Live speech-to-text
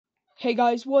Hey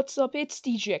guys, what's up? It's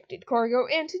Dejected Cargo,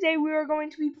 and today we are going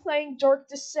to be playing Dark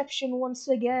Deception once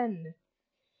again.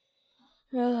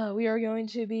 We are going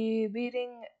to be beating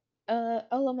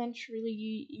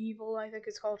Elementary Evil, I think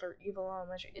it's called, or Evil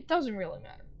Elementary. It doesn't really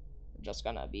matter. We're just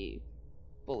gonna be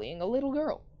bullying a little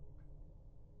girl.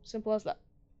 Simple as that.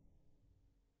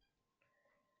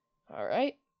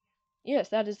 Alright. Yes,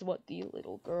 that is what the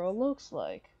little girl looks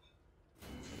like.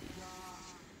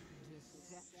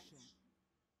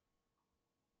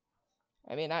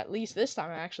 I mean, at least this time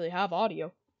I actually have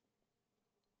audio.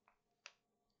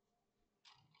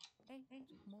 8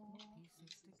 more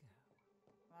pieces to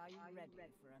go. Are you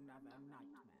ready for another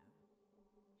nightmare?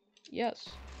 Yes.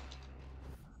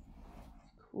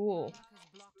 Cool. Murdoch has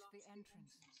blocked the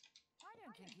entrance. I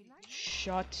don't think he likes it.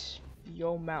 Shut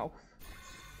your mouth.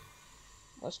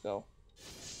 Let's go.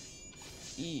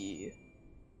 E.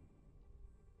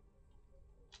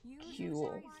 Use it Cool.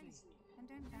 wisely, and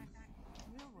don't back.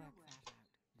 We'll work that out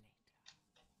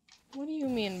later. What do you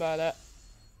mean by that?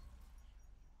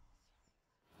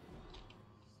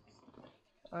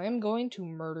 I am going to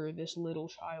murder this little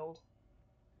child.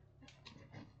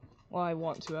 Well, I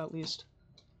want to, at least.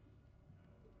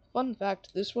 Fun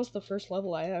fact, this was the first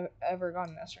level I have ever got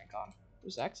an S rank on. It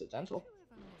was accidental.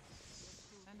 Whoever missed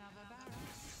another barrel.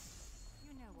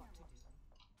 You know what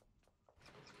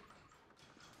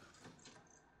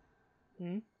to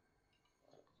do. Hmm?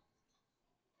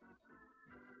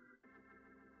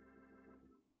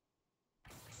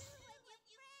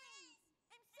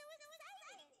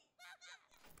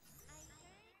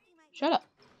 Shut up.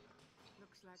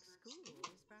 Looks like school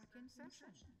is back in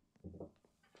session.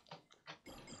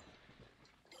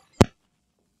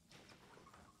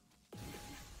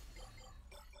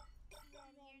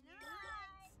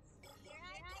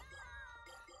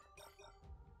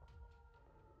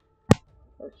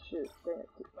 Oh shoot, dang it.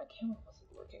 My camera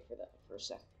wasn't working for that for a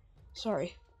sec.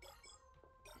 Sorry.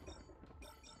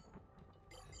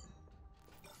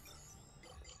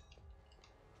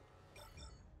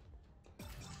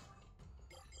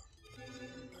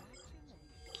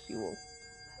 Cool.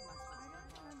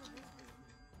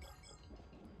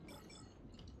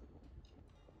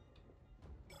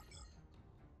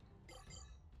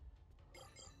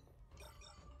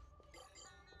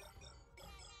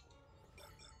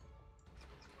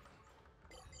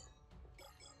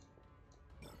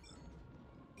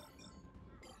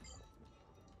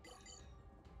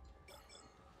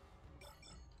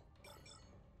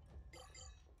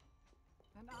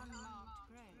 An unmarked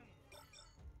grave.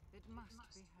 It must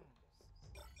be hers.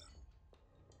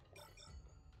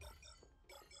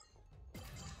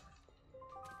 Good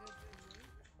for you.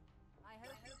 I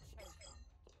hope you choke on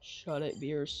it. Shut it,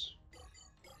 Beers.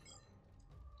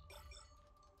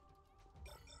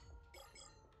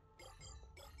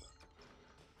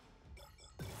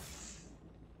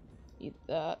 Eat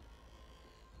that.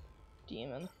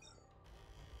 Demon.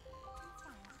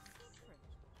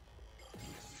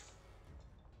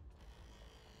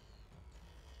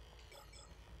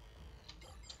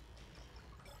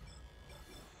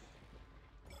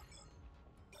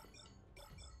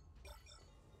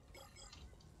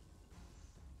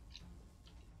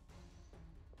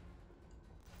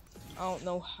 I don't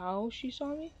know how she saw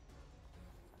me,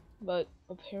 but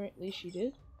apparently she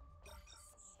did.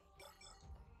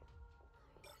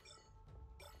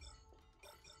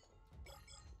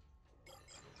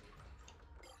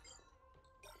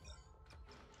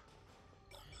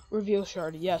 Reveal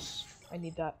shard, yes, I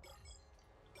need that.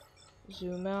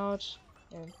 Zoom out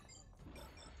and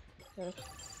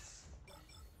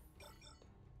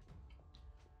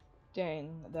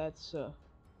dang, that's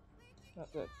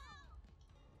not good.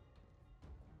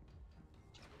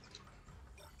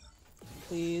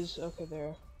 Please, okay,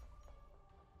 there.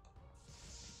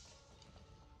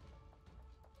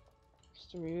 Is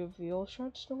the reveal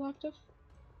shard still active?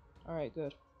 Alright,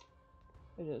 good.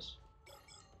 It is.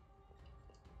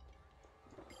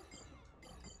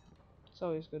 It's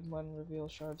always good when reveal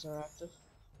shards are active.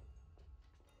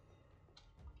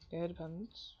 Yeah,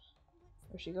 depends.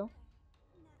 Where'd she go?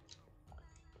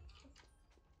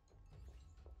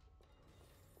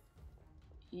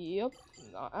 Yep,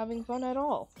 not having fun at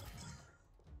all.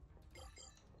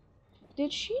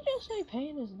 Did she just say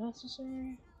pain is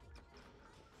necessary?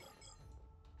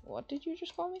 What did you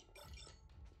just call me?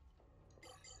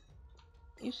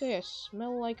 You say I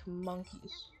smell like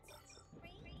monkeys.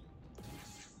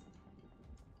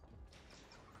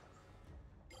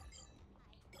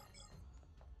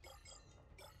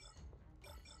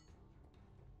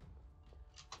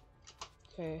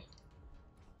 Okay.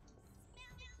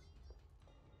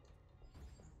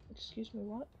 Excuse me,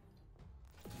 what?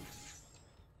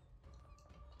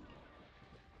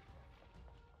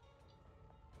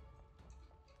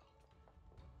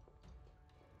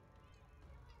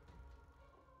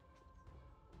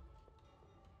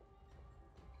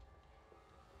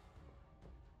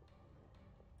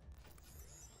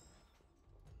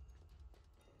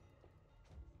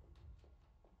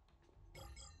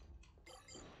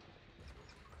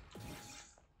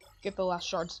 Get the last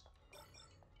shards.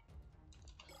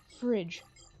 Fridge.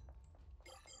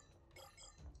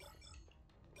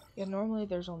 Yeah, normally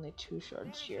there's only 2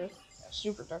 shards here.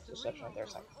 Super Dark Deception,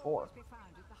 there's like 4.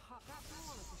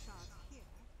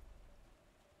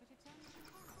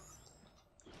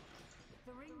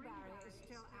 The ring barrier is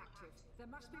still active. There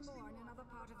must be more in another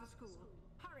part of the school.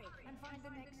 Hurry and find the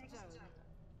next zone.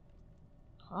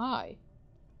 Hi.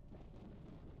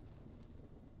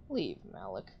 Leave,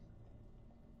 Malik.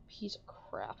 Piece of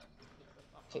crap.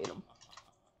 Hate him.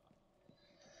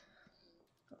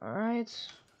 Alright.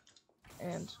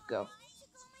 And go.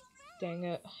 Dang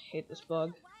it. Hate this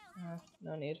bug.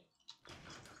 No need.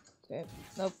 Okay.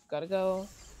 Nope. Gotta go.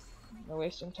 No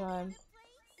wasting time.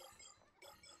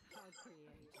 How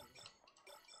creative.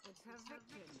 It's her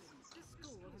victims. The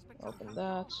school has become Open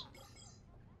that.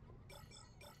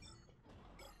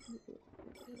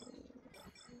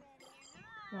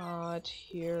 Not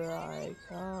here I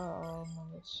come.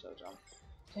 It's so dumb.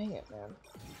 Dang it, man.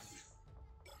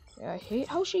 Yeah, I hate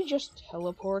how she just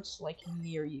teleports, like,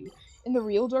 near you. In the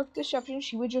real Dark Deception,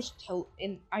 she would just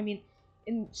in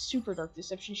Super Dark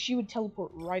Deception, she would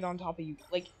teleport right on top of you,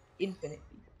 like, infinitely.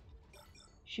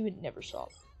 She would never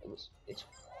stop. It's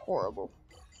horrible.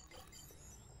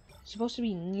 It's supposed to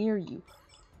be near you,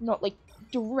 not, like,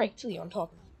 directly on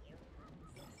top of you.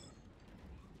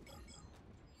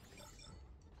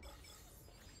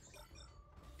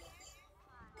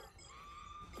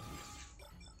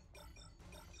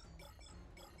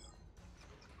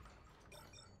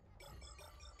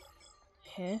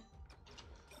 Huh?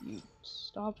 You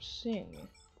stopped seeing me.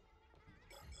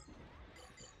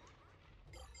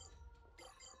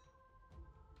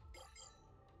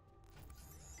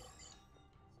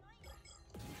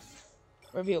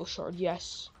 Reveal shard,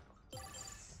 yes.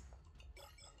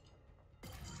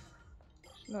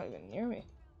 It's not even near me.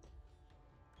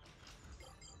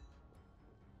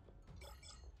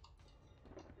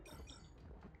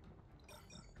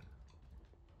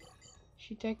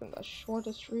 She taking the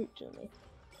shortest route to me.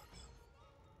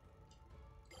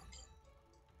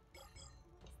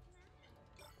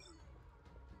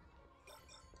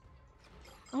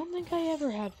 I don't think I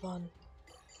ever had fun.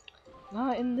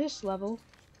 Not in this level.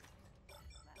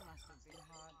 That must have been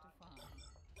hard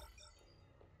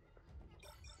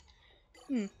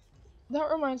to find.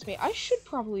 That reminds me, I should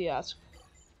probably ask,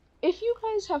 if you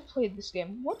guys have played this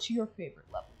game, what's your favorite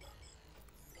level?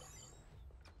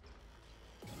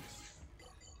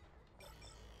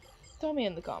 Tell me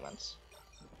in the comments.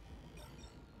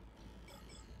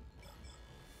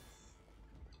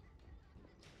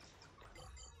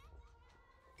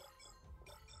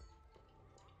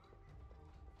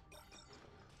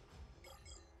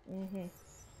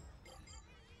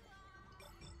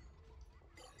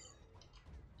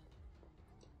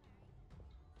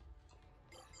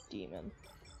 Demon.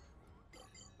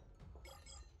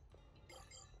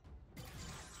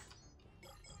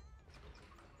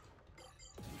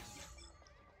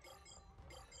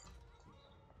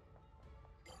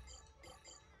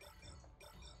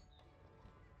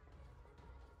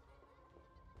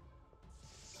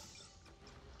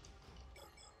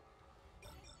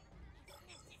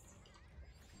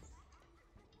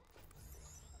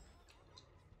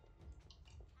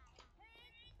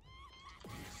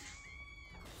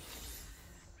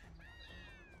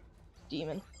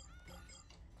 Demon.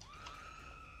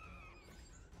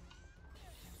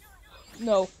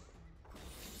 No.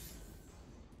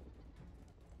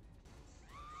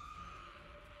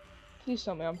 Please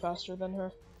tell me I'm faster than her.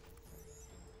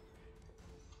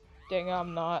 Dang,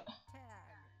 I'm not. Tag,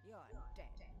 you're dead.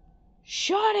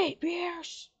 Shut it,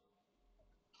 Pierce!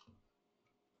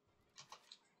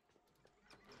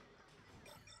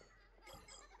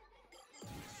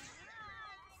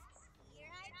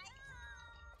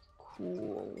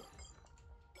 Cool.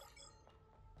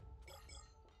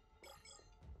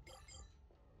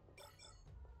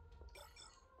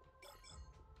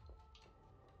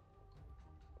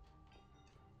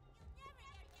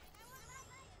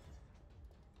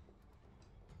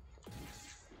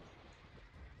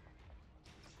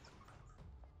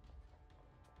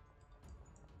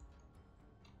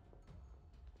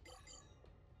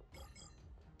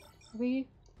 Three,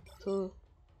 two,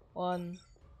 1,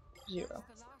 0. That's the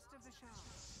last of the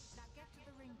shards. Now get to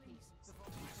the ring piece before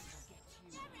Agatha gets you.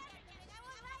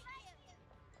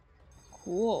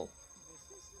 Cool.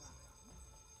 This is fun.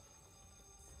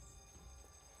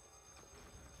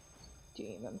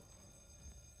 Demon.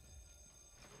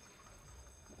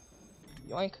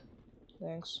 Yoink.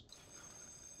 Thanks.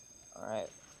 Alright.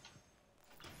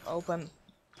 Open.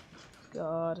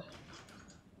 God.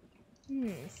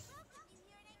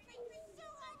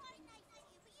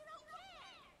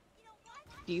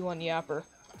 D1 Yapper.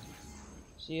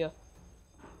 See ya.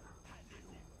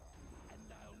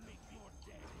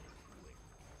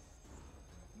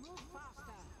 Move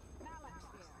faster. Balance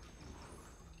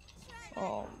here.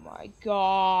 Oh my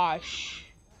gosh.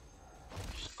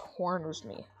 Just corners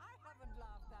me. I haven't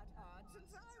laughed that hard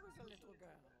since I was a little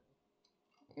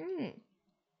girl.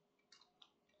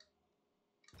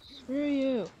 Screw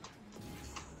you.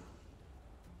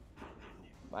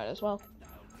 Might as well.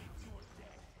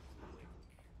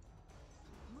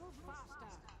 Move faster.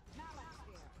 Balance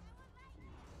here.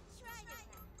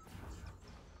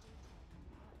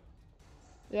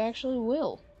 It actually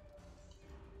will.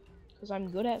 Because I'm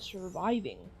good at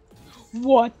surviving.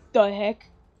 What the heck?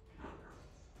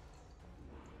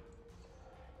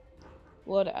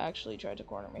 Blood actually tried to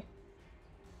corner me.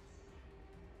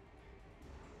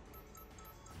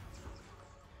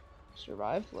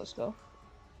 Survived. Let's go.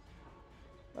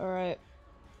 Alright.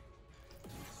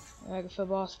 Agatha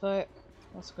boss fight.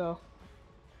 Let's go.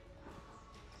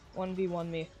 1v1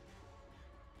 me.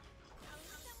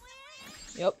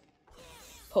 Yep.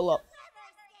 Pull up.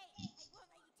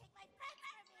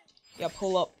 Yeah,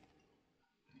 pull up.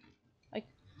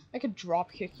 I could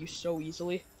drop kick you so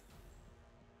easily.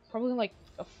 Probably like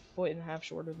a foot and a half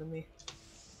shorter than me.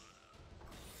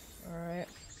 Alright.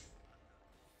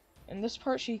 In this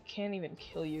part, she can't even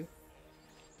kill you.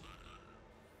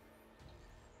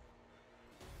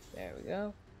 There we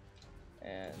go.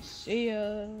 And see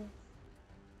ya.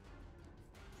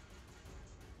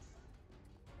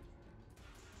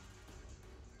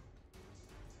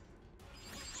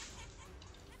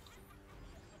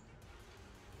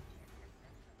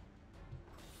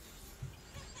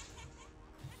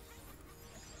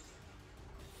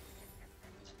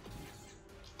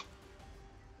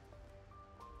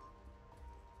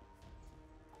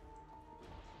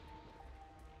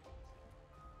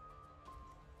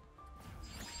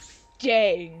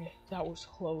 Dang, that was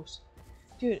close.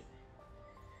 Dude,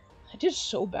 I did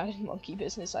so bad in Monkey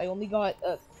Business, I only got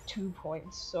 2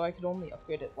 points, so I could only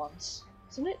upgrade it once.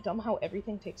 Isn't it dumb how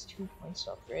everything takes 2 points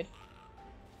to upgrade?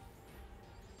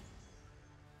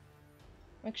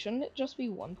 Like, shouldn't it just be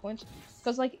 1 point?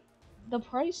 Because, like, the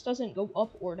price doesn't go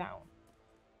up or down.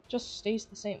 It just stays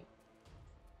the same.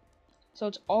 So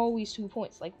it's always 2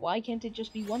 points. Like, why can't it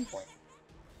just be 1 point?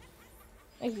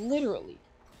 Like, literally.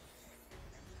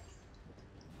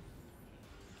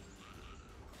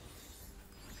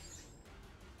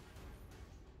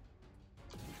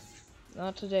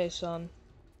 Not today, son.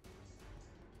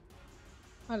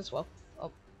 Might as well.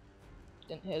 Oh,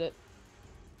 didn't hit it.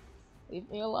 Leave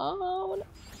me alone.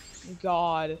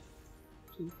 God.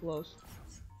 Too close.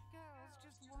 Girls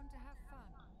just want to have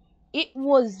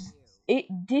fun.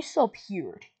 It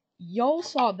disappeared. Y'all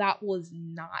saw that was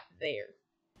not there.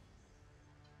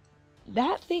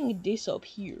 That thing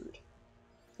disappeared.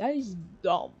 That is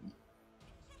dumb.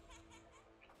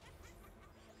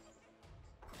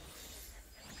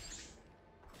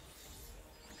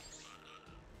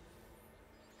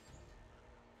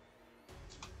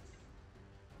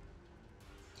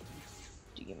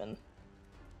 Demon.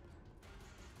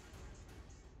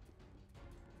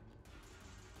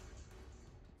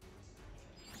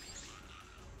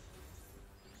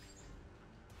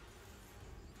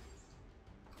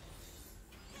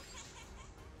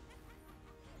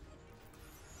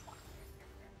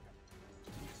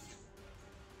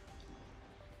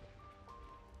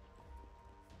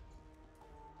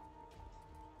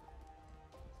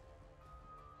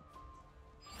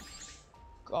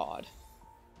 God.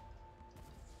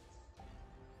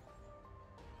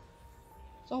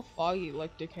 It's all foggy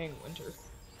like decaying winter.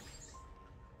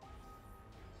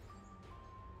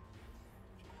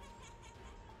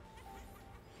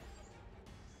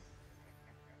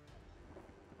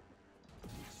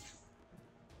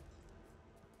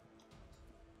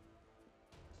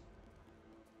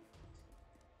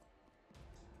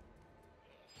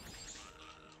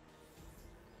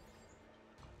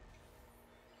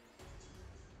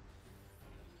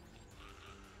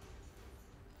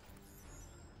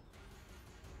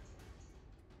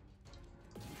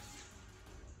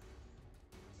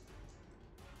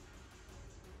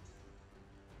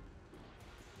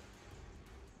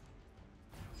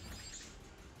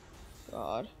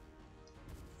 God.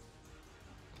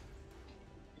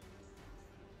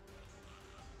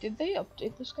 Did they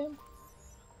update this game?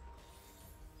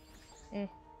 I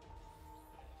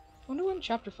wonder when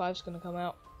Chapter 5 is gonna come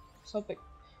out. Let's hope it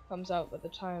comes out by the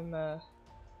time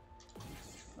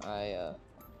I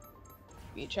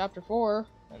beat Chapter 4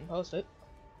 and post it.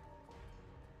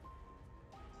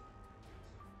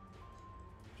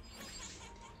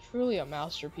 Truly a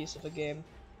masterpiece of a game.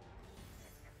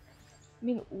 I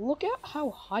mean, look at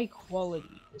how high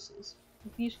quality this is.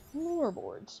 Like these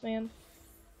floorboards, man.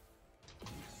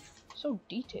 So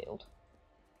detailed.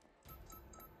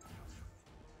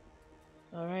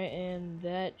 Alright, and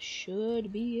that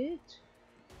should be it.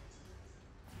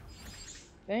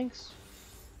 Thanks.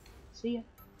 See ya.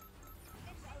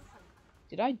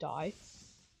 Did I die?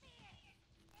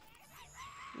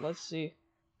 Let's see.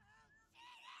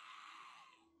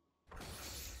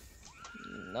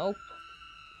 Nope.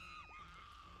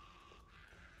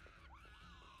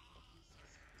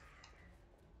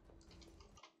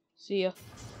 See ya.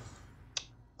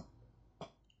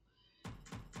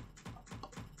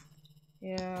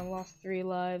 Yeah, I lost 3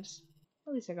 lives.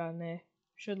 At least I got an A.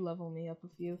 Should level me up a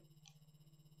few.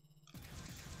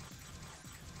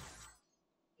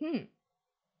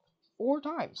 4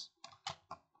 times.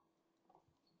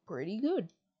 Pretty good.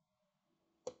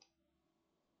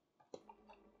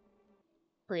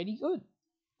 Pretty good.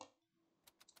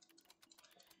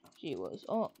 She was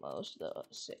almost the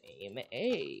same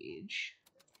age.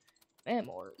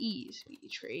 Memories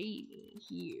betray me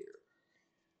here.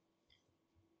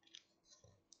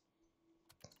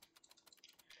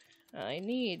 I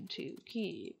need to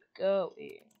keep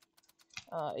going.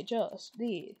 I just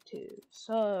need to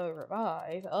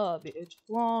survive a bit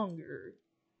longer.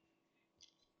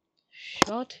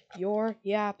 Shut your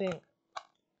yapping. 2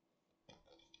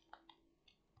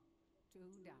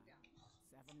 down.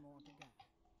 7 more to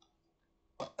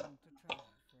go. Want to try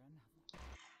for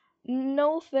another?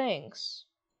 No thanks.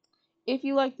 If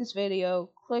you like this video,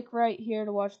 click right here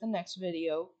to watch the next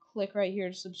video. Click right here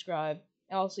to subscribe.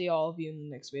 I'll see all of you in the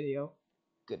next video.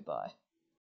 Goodbye.